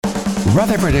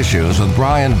Rutherford Issues with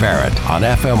Brian Barrett on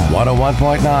FM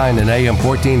 101.9 and AM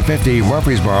 1450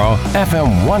 Murfreesboro,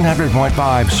 FM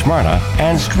 100.5 Smyrna,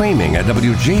 and streaming at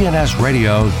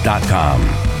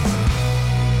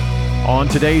WGNSradio.com. On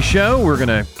today's show, we're going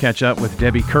to catch up with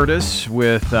Debbie Curtis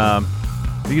with the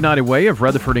United Way of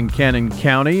Rutherford and Cannon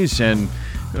counties, and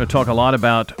we're going to talk a lot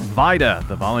about VITA,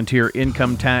 the Volunteer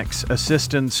Income Tax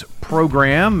Assistance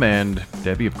Program. And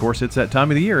Debbie, of course, it's that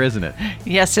time of the year, isn't it?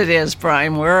 Yes, it is,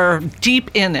 Brian. We're deep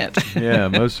in it. Yeah,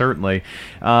 most certainly.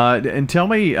 And tell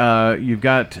me, you've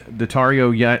got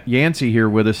Dario Yancey here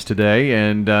with us today,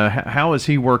 and how is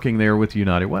he working there with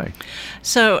United Way?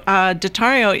 So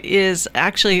Dario is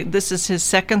actually, this is his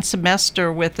second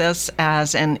semester with us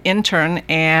as an intern,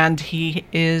 and he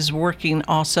is working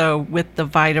also with the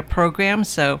VITA program.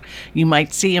 So you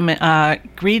might see him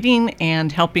greeting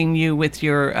and helping you with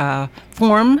your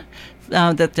form,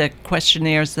 that the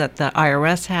questionnaires that the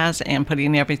IRS has, and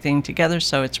putting everything together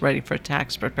so it's ready for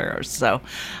tax preparers. So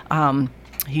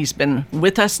he's been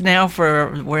with us now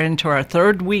we're into our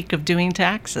third week of doing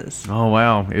taxes. Oh,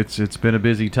 wow. It's been a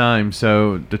busy time.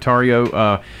 So,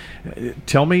 Dario,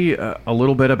 tell me a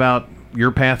little bit about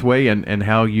your pathway and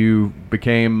how you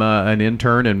became an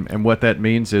intern and what that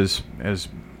means as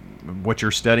what you're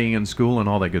studying in school and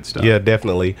all that good stuff. Yeah,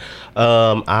 definitely.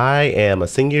 I am a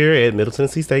senior at Middle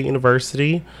Tennessee State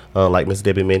University. Like Ms.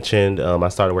 Debbie mentioned, I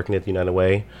started working at the United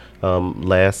Way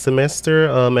last semester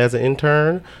as an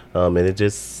intern, and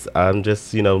I'm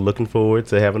just looking forward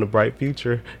to having a bright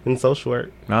future in social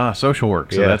work. Social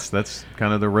work. So yeah. that's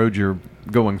kind of the road you're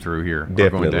going through here.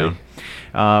 Definitely. Going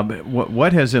down.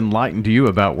 What has enlightened you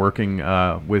about working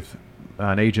with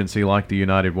an agency like the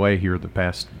United Way here the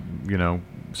past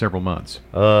several months?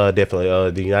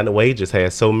 Definitely. The United Way just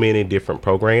has so many different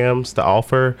programs to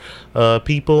offer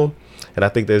people. And I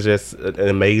think there's just an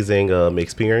amazing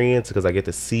experience because I get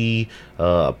to see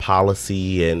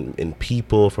policy and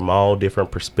people from all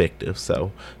different perspectives.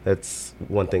 So that's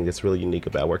one thing that's really unique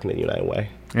about working at United Way.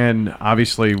 And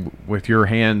obviously with your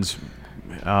hands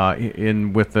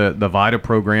with the VITA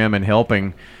program and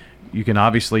helping, you can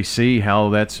obviously see how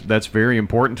that's very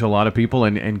important to a lot of people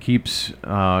and keeps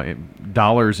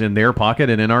dollars in their pocket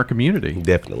and in our community.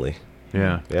 Definitely.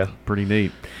 Yeah. Pretty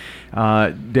neat.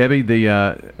 Debbie,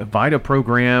 the VITA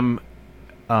program,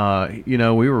 we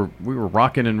were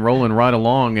rocking and rolling right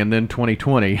along, and then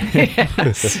 2020,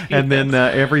 and then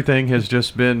everything has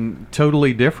just been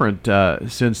totally different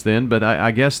since then. But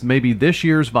I guess maybe this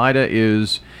year's VITA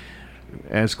is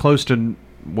as close to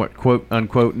what quote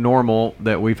unquote normal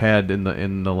that we've had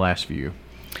in the last few.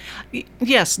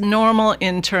 Yes, normal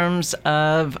in terms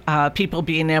of people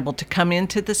being able to come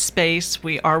into the space.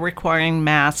 We are requiring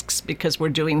masks because we're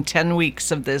doing 10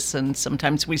 weeks of this, and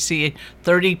sometimes we see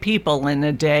 30 people in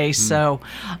a day. So,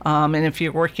 and if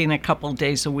you're working a couple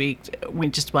days a week, we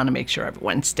just want to make sure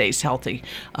everyone stays healthy.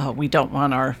 We don't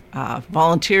want our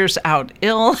volunteers out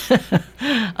ill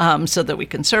so that we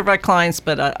can serve our clients,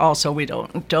 but also we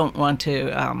don't want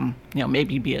to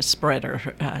maybe be a spreader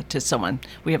to someone.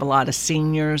 We have a lot of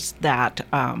seniors that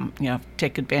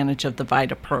take advantage of the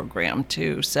VITA program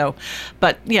too. So,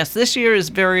 but yes, this year is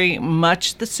very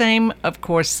much the same. Of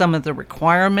course, some of the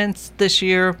requirements this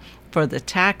year for the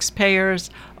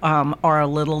taxpayers are a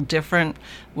little different.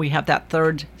 We have that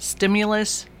third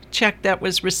stimulus check that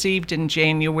was received in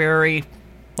January,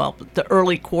 the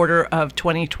early quarter of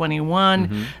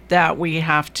 2021, that we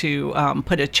have to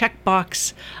put a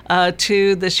checkbox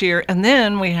to this year. And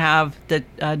then we have the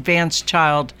advanced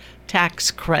child tax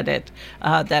credit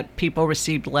that people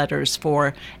received letters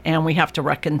for, and we have to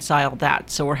reconcile that.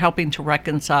 So we're helping to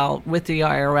reconcile with the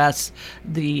IRS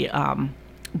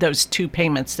those two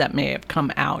payments that may have come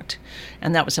out.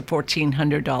 And that was a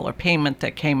 $1,400 payment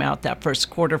that came out that first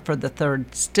quarter for the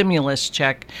third stimulus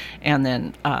check. And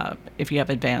then if you have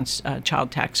advanced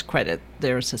child tax credit,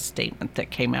 there's a statement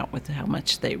that came out with how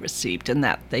much they received, and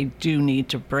that they do need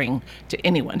to bring to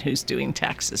anyone who's doing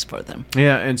taxes for them.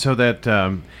 Yeah, and so that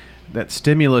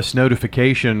stimulus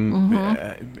notification,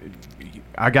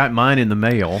 I got mine in the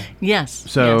mail. Yes.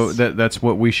 So yes. That's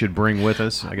what we should bring with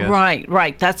us, I guess.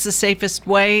 Right. That's the safest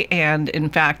way. And in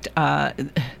fact,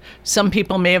 some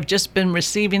people may have just been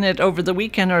receiving it over the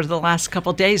weekend or the last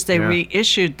couple of days. They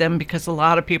reissued them because a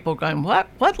lot of people are going,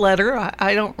 what letter?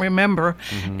 I don't remember.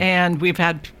 And we've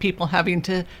had people having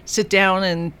to sit down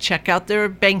and check out their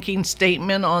banking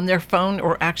statement on their phone,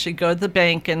 or actually go to the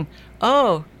bank and,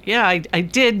 oh, yeah, I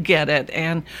did get it.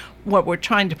 And what we're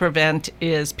trying to prevent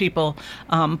is people,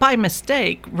 by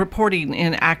mistake, reporting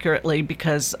inaccurately,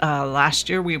 because last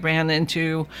year we ran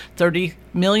into 30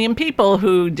 million people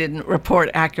who didn't report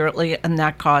accurately, and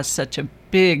that caused such a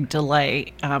big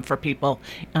delay for people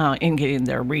in getting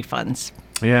their refunds.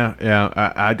 Yeah.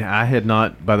 I had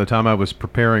not, by the time I was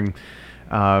preparing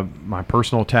my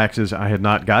personal taxes, I had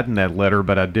not gotten that letter,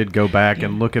 but I did go back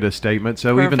and look at a statement.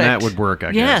 So even that would work,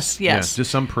 I guess. Yes. Yeah,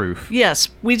 just some proof. Yes,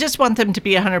 we just want them to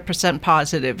be 100%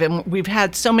 positive. And we've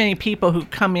had so many people who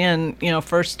come in,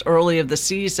 first early of the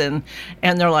season,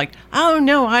 and they're like, oh,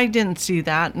 no, I didn't see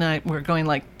that. And we're going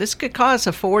like, this could cause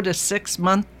a 4 to 6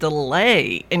 month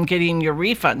delay in getting your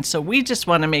refund. So we just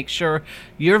want to make sure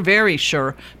you're very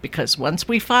sure, because once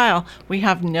we file, we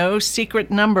have no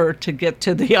secret number to get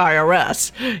to the IRS.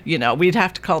 We'd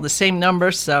have to call the same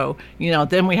number. So,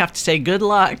 then we have to say good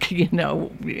luck,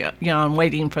 I'm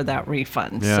waiting for that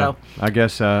refund. Yeah, So I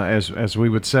guess as we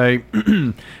would say,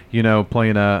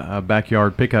 playing a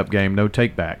backyard pickup game, no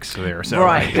takebacks there. So,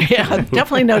 right. Yeah,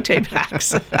 definitely no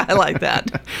takebacks. I like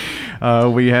that.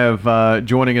 We have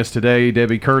joining us today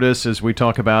Debbie Curtis as we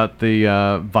talk about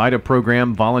the VITA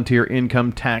program, Volunteer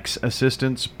Income Tax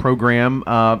Assistance Program.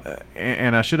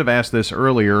 And I should have asked this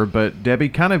earlier, but Debbie,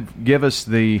 kind of give us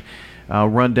the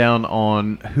rundown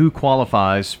on who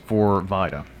qualifies for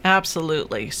VITA.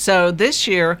 Absolutely. So this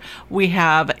year we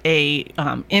have a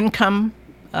income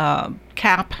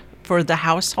cap for the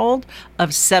household of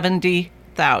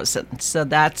 $70,000. So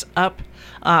that's up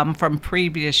from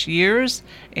previous years.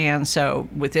 And so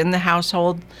within the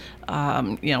household,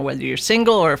 whether you're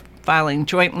single or filing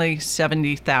jointly,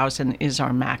 $70,000 is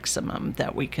our maximum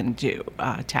that we can do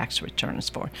tax returns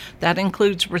for. That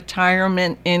includes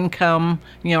retirement income,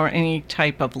 or any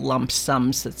type of lump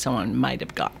sums that someone might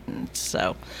have gotten.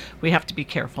 So we have to be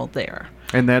careful there.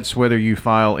 And that's whether you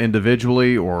file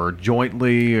individually or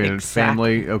jointly and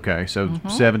Exactly. family. Okay, so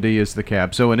 70 is the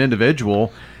cap. So an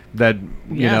individual that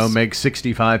Yes. makes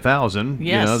 65,000,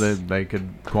 Yes. that they could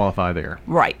qualify there.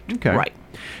 Right. Okay. Right.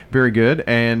 Very good.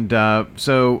 And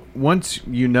so once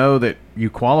you know that you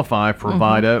qualify for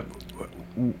VITA,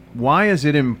 why is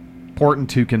it important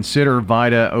to consider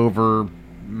VITA over,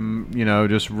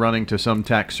 just running to some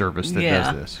tax service that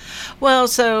does this? Well,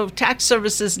 so tax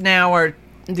services now are,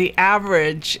 the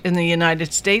average in the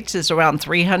United States is around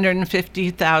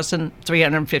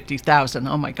 $350,000.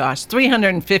 Oh my gosh,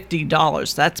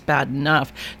 $350. That's bad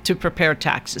enough to prepare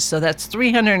taxes. So that's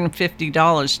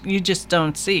 $350 you just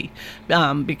don't see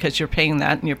because you're paying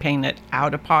that, and you're paying it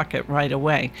out of pocket right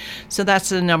away. So that's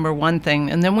the number one thing.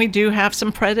 And then we do have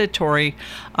some predatory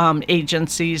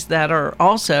agencies that are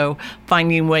also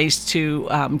finding ways to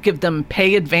give them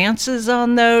pay advances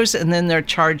on those, and then they're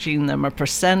charging them a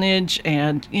percentage,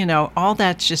 and all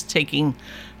that's just taking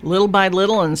little by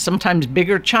little and sometimes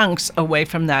bigger chunks away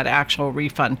from that actual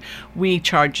refund. We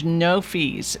charge no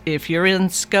fees. If you're in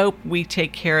scope, we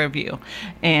take care of you.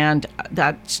 And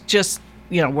that's just,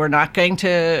 we're not going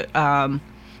to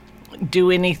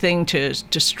do anything to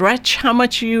stretch how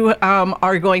much you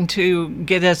are going to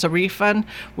get as a refund.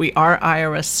 We are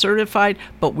IRS certified,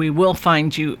 but we will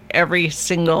find you every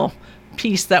single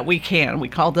piece that we can. We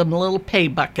call them little pay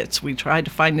buckets. We try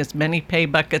to find as many pay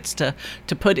buckets to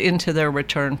put into their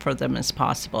return for them as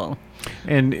possible.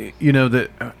 And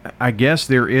I guess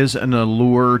there is an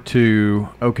allure to,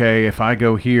 okay, if I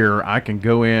go here, I can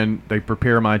go in, they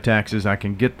prepare my taxes, I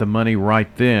can get the money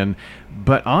right then.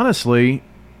 But honestly,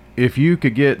 if you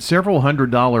could get several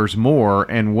 $100s more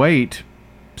and wait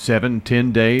 7,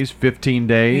 10 days, 15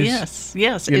 days.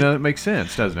 Yes. It makes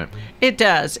sense, doesn't it? It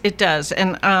does.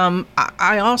 And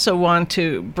I also want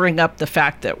to bring up the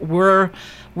fact that we're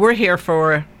here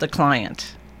for the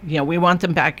client. We want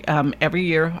them back every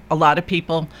year. A lot of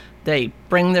people, they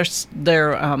bring their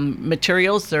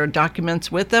materials, their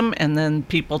documents with them, and then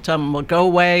people tell them, well, go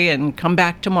away and come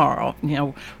back tomorrow.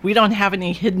 We don't have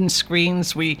any hidden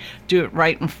screens. We do it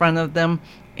right in front of them.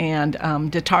 And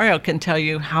Dattario can tell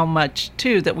you how much,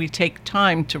 too, that we take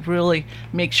time to really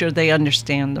make sure they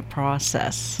understand the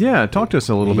process. Yeah, talk to us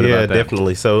a little bit about that. Yeah,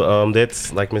 definitely. So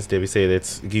that's, like Miss Debbie said,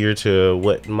 it's geared to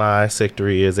what my sector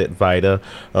is at VITA.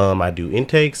 I do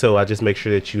intake, so I just make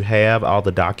sure that you have all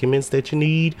the documents that you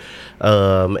need.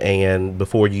 And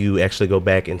before you actually go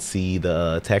back and see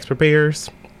the tax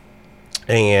preparers.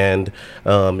 And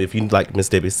if you, like Miss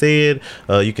Debbie said,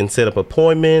 you can set up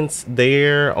appointments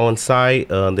there on site.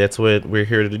 That's what we're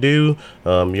here to do.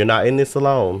 You're not in this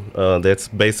alone. That's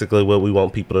basically what we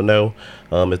want people to know.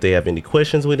 If they have any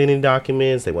questions with any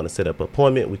documents, they want to set up an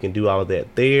appointment, we can do all of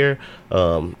that there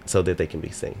so that they can be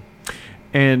seen.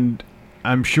 And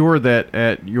I'm sure that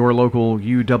at your local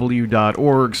uw.org/VITA,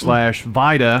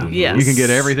 Yes. you can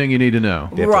get everything you need to know.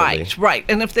 Definitely. Right.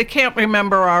 And if they can't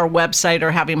remember our website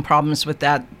or having problems with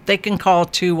that, they can call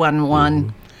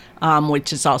 211,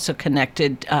 which is also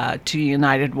connected to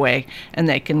United Way, and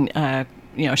they can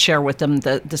share with them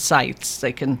the sites.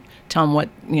 They can tell them what,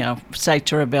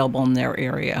 sites are available in their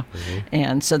area.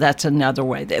 And so that's another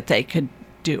way that they could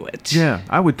do it. Yeah,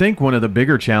 I would think one of the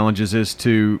bigger challenges is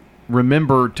to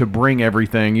remember to bring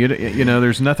everything. You know,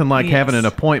 there's nothing like having an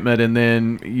appointment and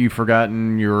then you've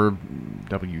forgotten your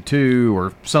W-2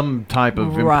 or some type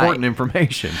of important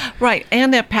information. Right.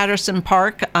 And at Patterson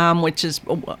Park, which is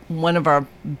one of our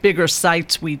bigger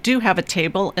sites, we do have a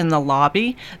table in the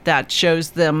lobby that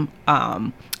shows them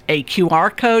a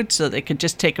QR code, so they could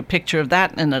just take a picture of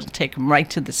that and it'll take them right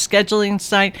to the scheduling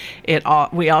site.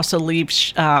 We also leave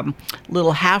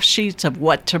little half sheets of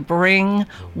what to bring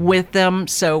with them.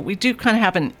 So we do kind of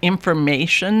have an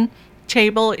information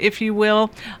table, if you will,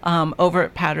 over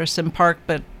at Patterson Park.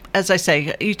 But as I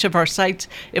say, each of our sites,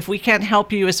 if we can't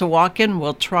help you as a walk-in,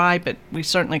 we'll try, but we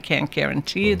certainly can't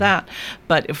guarantee you that.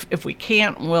 But if we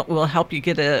can't, we'll help you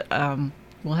get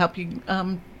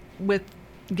with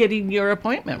getting your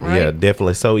appointment, right? Yeah,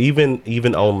 definitely. So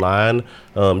even online,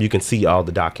 you can see all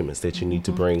the documents that you need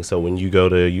to bring. So when you go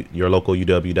to your local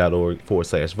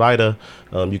uw.org/VITA,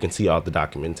 you can see all the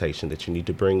documentation that you need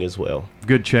to bring as well.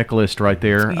 Good checklist right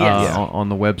there on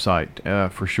the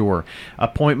website for sure.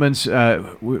 Appointments,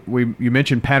 you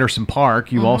mentioned Patterson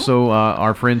Park. You also,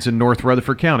 our friends in North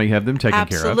Rutherford County, have them taken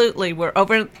care of. Absolutely. We're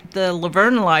over at the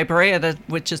Laverne Library,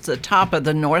 which is the top of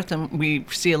the north, and we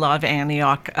see a lot of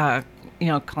Antioch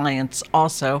clients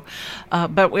also.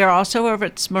 But we're also over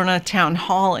at Smyrna Town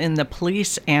Hall in the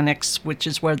police annex, which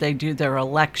is where they do their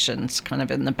elections, kind of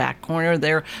in the back corner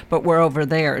there. But we're over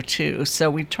there too.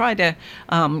 So we try to,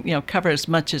 cover as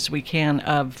much as we can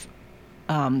of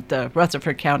the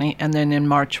Rutherford County. And then in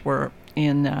March, we're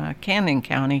in Cannon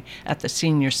County at the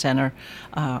Senior Center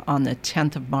on the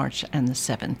 10th of March and the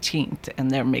 17th. And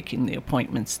they're making the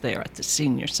appointments there at the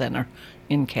Senior Center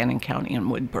in Cannon County and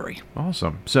Woodbury.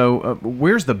 Awesome. So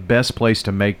where's the best place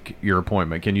to make your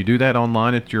appointment? Can you do that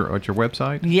online at your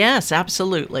website? Yes,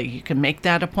 absolutely. You can make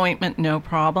that appointment, no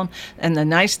problem. And the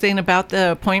nice thing about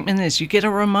the appointment is you get a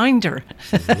reminder.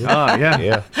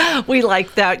 Yeah. We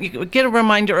like that. You get a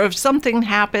reminder if something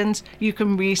happens, you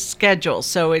can reschedule.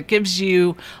 So it gives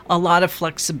you a lot of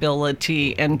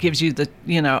flexibility and gives you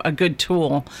a good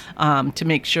tool to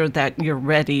make sure that you're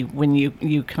ready when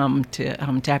you come to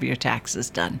have your taxes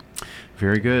done.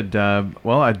 Very good.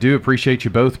 Well, I do appreciate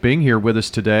you both being here with us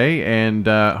today, and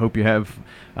hope you have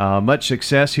much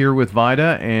success here with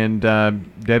VITA. And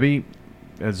Debbie,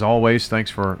 as always,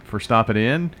 thanks for stopping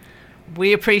in.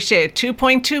 We appreciate it.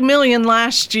 $2.2 million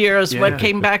last year is what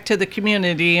came back to the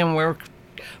community, and we're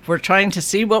trying to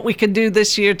see what we can do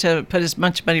this year to put as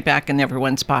much money back in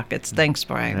everyone's pockets. Thanks,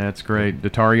 Brian. That's great.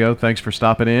 Dattario, thanks for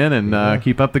stopping in, and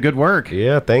keep up the good work.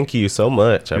 Yeah, thank you so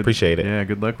much. I appreciate it. Yeah,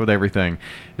 good luck with everything.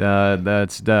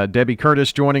 That's Debbie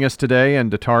Curtis joining us today,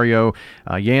 and Dattario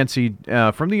Yancey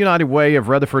from the United Way of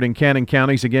Rutherford and Cannon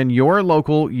Counties. Again, your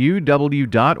local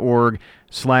uw.org/VITA.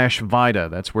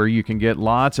 That's where you can get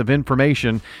lots of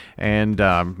information and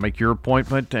make your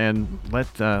appointment and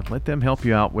let them help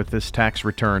you out with this tax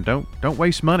return. Don't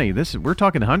waste money. We're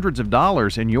talking hundreds of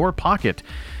dollars in your pocket.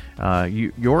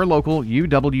 Your local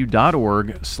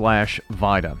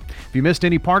uw.org/VITA. If you missed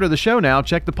any part of the show now,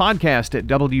 check the podcast at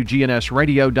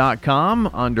wgnsradio.com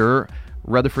under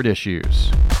Rutherford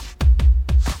Issues.